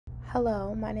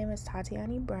Hello, my name is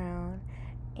Tatiani Brown,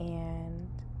 and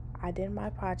I did my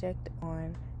project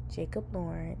on Jacob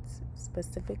Lawrence,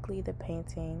 specifically the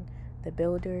painting The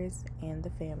Builders and the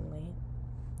Family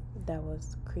that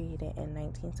was created in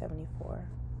 1974.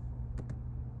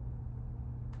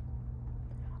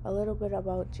 A little bit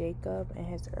about Jacob and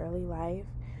his early life.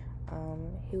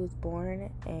 He was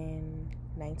born in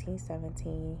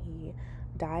 1917. He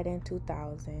died in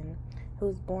 2000. He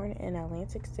was born in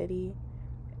Atlantic City.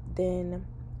 Then,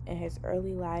 in his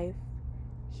early life,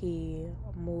 he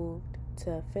moved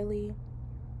to Philly.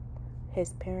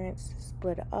 His parents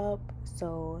split up,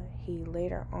 so he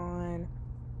later on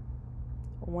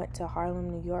went to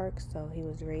Harlem, New York. So he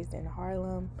was raised in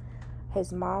Harlem.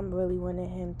 His mom really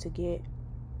wanted him to get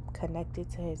connected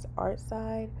to his art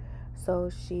side, so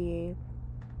she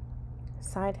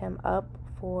signed him up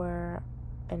for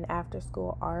an after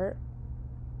school art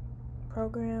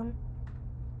program.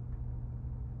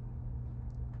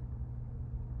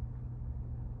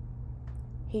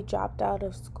 He dropped out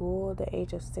of school at the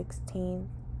age of 16,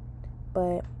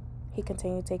 but he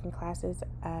continued taking classes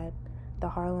at the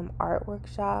Harlem Art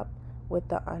Workshop with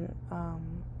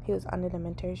he was under the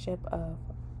mentorship of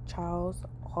Charles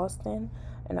Austin,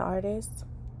 an artist.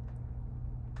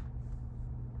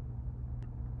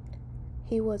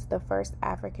 He was the first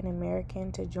African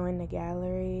American to join the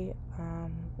gallery,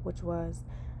 which was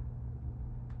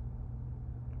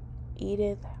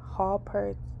Edith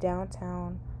Halpert's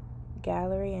Downtown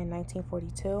Gallery in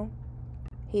 1942.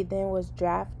 He then was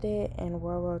drafted in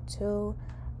World War II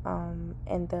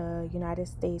in the United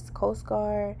States Coast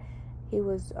Guard. He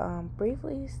was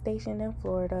briefly stationed in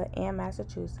Florida and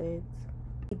Massachusetts.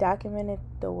 He documented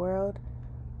the world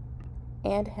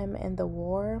and him in the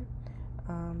war.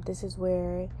 This is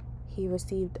where he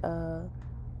received a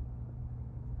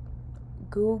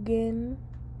Guggenheim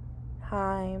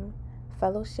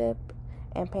Fellowship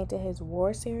and painted his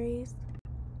war series.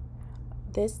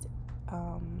 This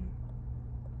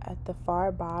at the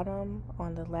far bottom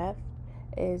on the left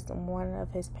is one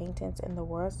of his paintings in the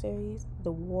war series.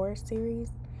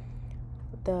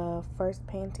 The first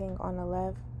painting on the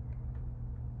left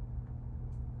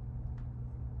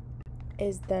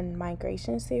is the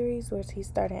Migration series, which he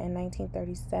started in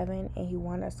 1937, and he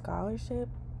won a scholarship.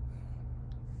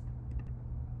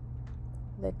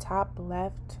 The top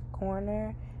left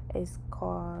corner is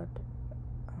called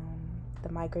The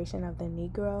Migration of the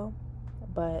Negro,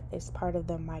 but it's part of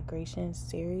the Migration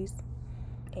series.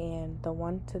 And the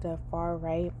one to the far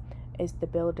right is The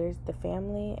Builders, the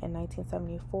Family in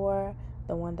 1974,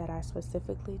 the one that I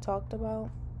specifically talked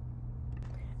about.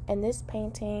 In this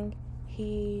painting,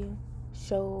 he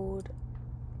showed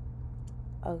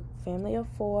a family of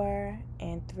 4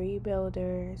 and 3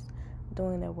 builders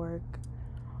doing their work.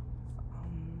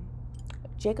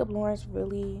 Jacob Lawrence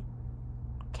really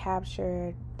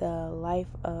captured the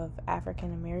life of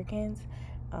African Americans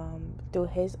through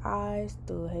his eyes,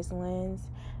 through his lens,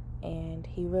 and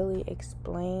he really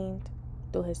explained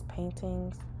through his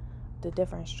paintings the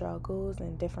different struggles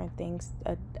and different things,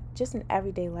 just an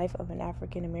everyday life of an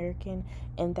African American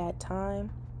in that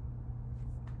time.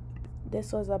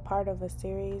 This was a part of a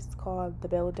series called The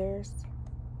Builders.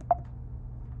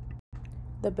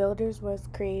 The Builders was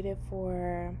created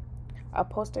for a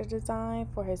poster design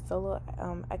for his solo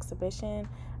exhibition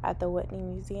at the Whitney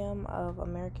Museum of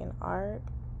American Art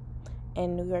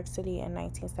in New York City in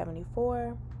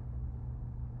 1974.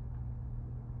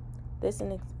 This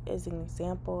is an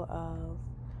example of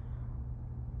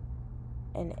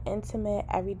an intimate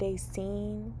everyday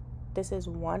scene. This is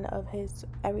one of his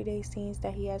everyday scenes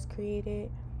that he has created,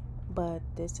 but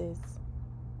this is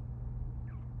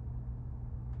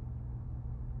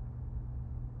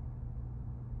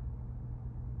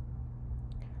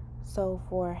so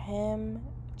for him,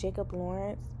 Jacob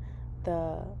Lawrence,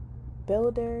 the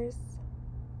builders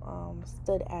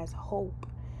stood as hope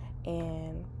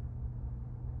and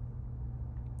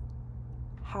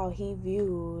how he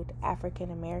viewed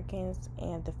African Americans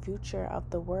and the future of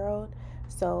the world.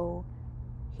 So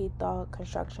he thought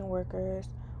construction workers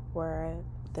were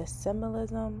the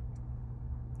symbolism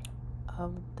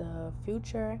of the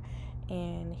future,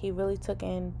 and he really took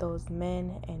in those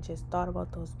men and just thought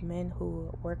about those men who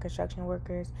were construction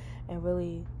workers and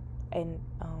really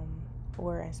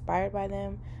were inspired by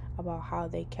them about how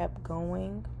they kept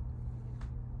going.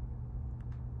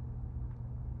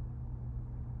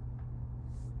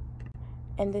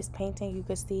 In this painting, you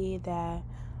could see that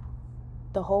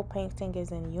the whole painting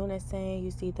is in unison.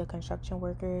 You see the construction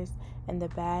workers in the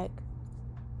back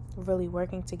really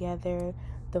working together.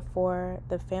 The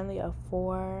family of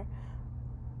 4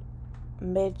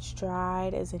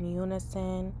 mid-stride is in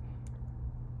unison.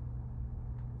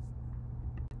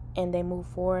 and they move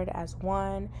forward as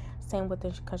one. Same with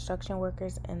the construction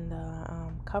workers and the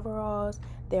coveralls.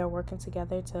 They're working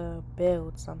together to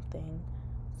build something.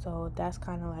 So that's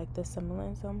kind of like the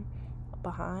symbolism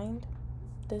behind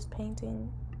this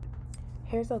painting.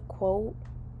 Here's a quote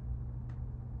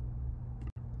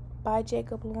by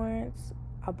Jacob Lawrence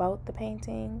about the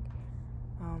painting.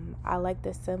 I like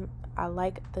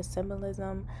the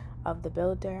symbolism of the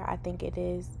builder. I think it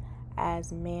is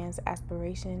as man's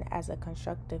aspiration as a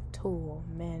constructive tool,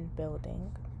 men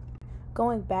building.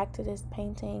 Going back to this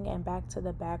painting and back to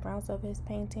the backgrounds of his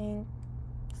painting,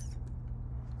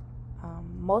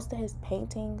 most of his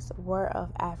paintings were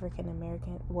of African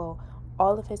American. Well,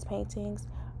 all of his paintings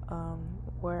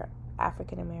were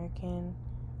African American,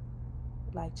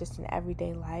 like just in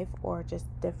everyday life or just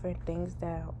different things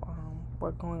that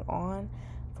were going on.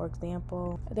 For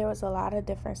example, there was a lot of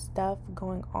different stuff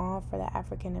going on for the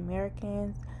African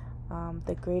Americans.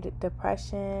 The Great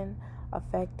Depression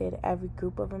affected every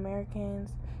group of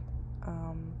Americans,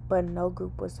 but no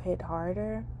group was hit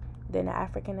harder than the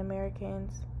African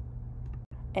Americans.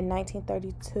 In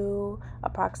 1932,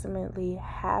 approximately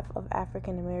half of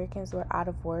African Americans were out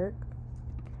of work.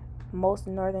 Most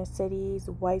northern cities,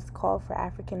 whites called for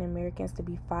African Americans to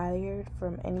be fired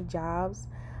from any jobs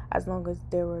as long as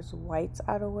there was whites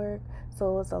out of work. So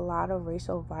it was a lot of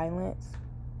racial violence.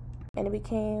 And it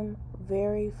became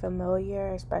very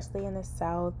familiar, especially in the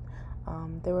South.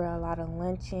 There were a lot of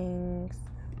lynchings.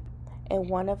 In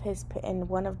one of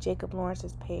Jacob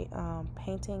Lawrence's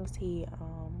paintings, he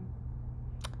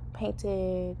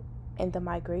painted in the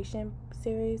Migration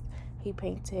series. He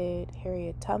painted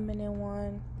Harriet Tubman in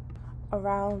one.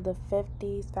 Around the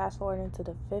 50s, fast forward into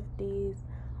the 50s,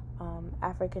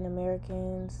 African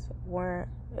Americans weren't,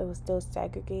 it was still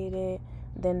segregated.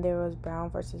 Then there was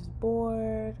Brown versus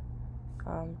Board.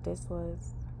 This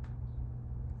was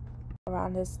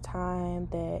around this time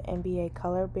the NBA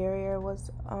color barrier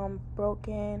was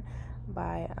broken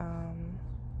by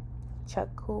Chuck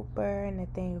Cooper and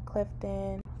Nathaniel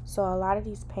Clifton. So a lot of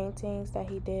these paintings that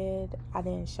he did, I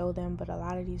didn't show them, but a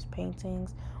lot of these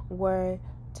paintings were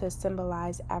to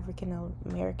symbolize African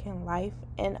American life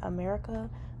in America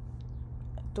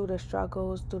through the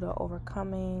struggles, through the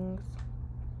overcomings.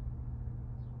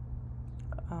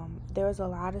 There was a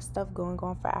lot of stuff going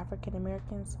on for African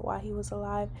Americans while he was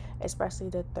alive, especially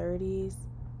the 30s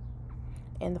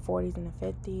and the 40s and the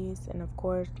 50s, and of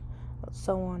course,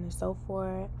 so on and so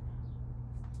forth.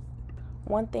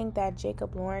 One thing that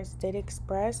Jacob Lawrence did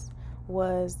express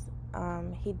was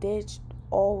he did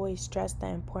always stress the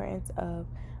importance of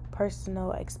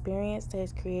personal experience to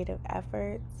his creative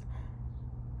efforts.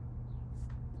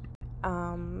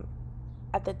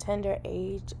 At the tender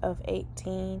age of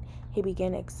 18, he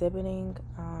began exhibiting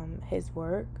his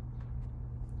work.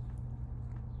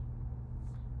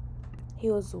 He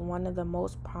was one of the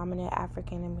most prominent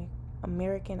African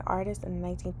American artists in the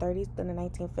 1930s and the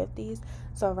 1950s.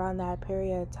 So around that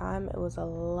period of time, it was a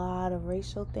lot of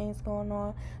racial things going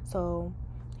on. So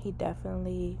he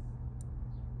definitely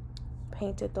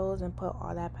painted those and put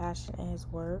all that passion in his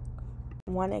work.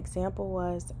 One example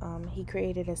was he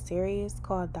created a series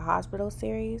called the Hospital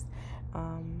series.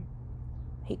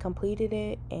 He completed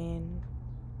it in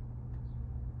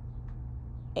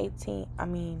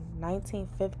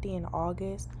 1950 in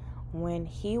August, when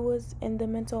he was in the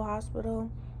mental hospital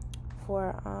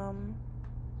for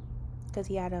because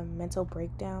he had a mental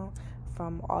breakdown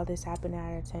from all this happening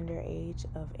at a tender age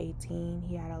of 18.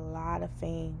 He had a lot of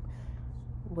fame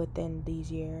within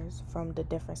these years from the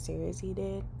different series he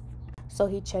did. So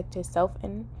he checked himself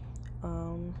in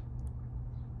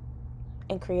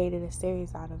and created a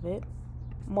series out of it.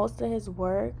 Most of his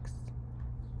works,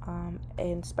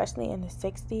 and especially in the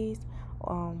 60s,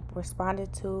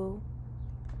 responded to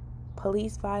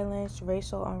police violence,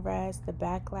 racial unrest, the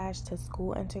backlash to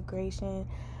school integration,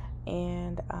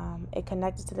 and it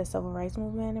connected to the civil rights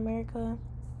movement in America.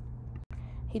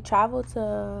 He traveled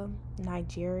to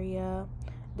Nigeria.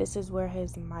 This is where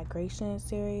his Migration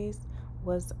series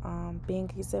was being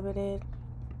exhibited.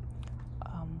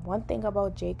 One thing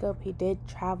about Jacob, he did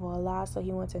travel a lot. So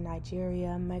he went to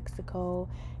Nigeria, Mexico.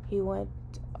 He went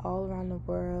all around the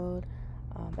world,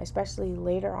 especially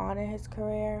later on in his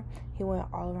career. He went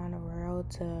all around the world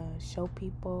to show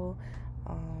people,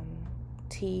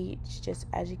 teach, just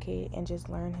educate, and just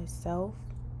learn himself.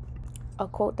 A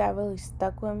quote that really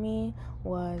stuck with me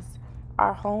was,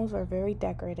 "Our homes were very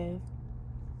decorative,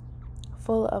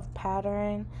 full of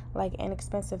pattern, like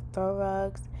inexpensive throw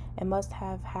rugs. It must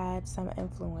have had some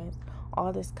influence,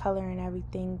 all this color and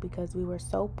everything, because we were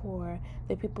so poor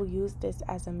that people used this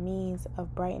as a means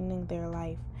of brightening their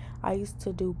life. I used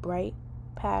to do bright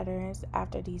patterns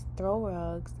after these throw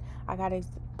rugs. I got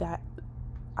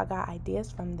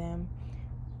ideas from them.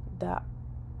 The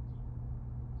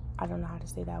I don't know how to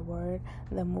say that word,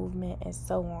 the movement, and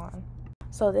so on.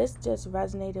 So this just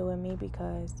resonated with me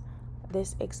because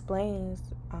this explains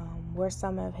where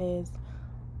some of his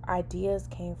ideas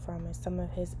came from and some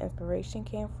of his inspiration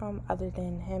came from, other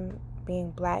than him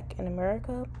being black in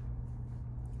America.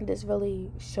 This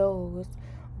really shows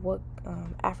what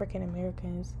African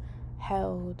Americans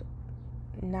held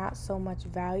not so much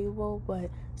valuable, but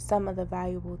some of the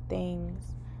valuable things,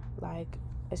 like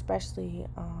especially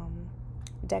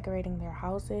decorating their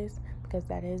houses, because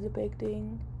that is a big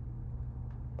thing.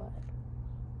 But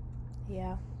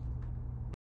yeah.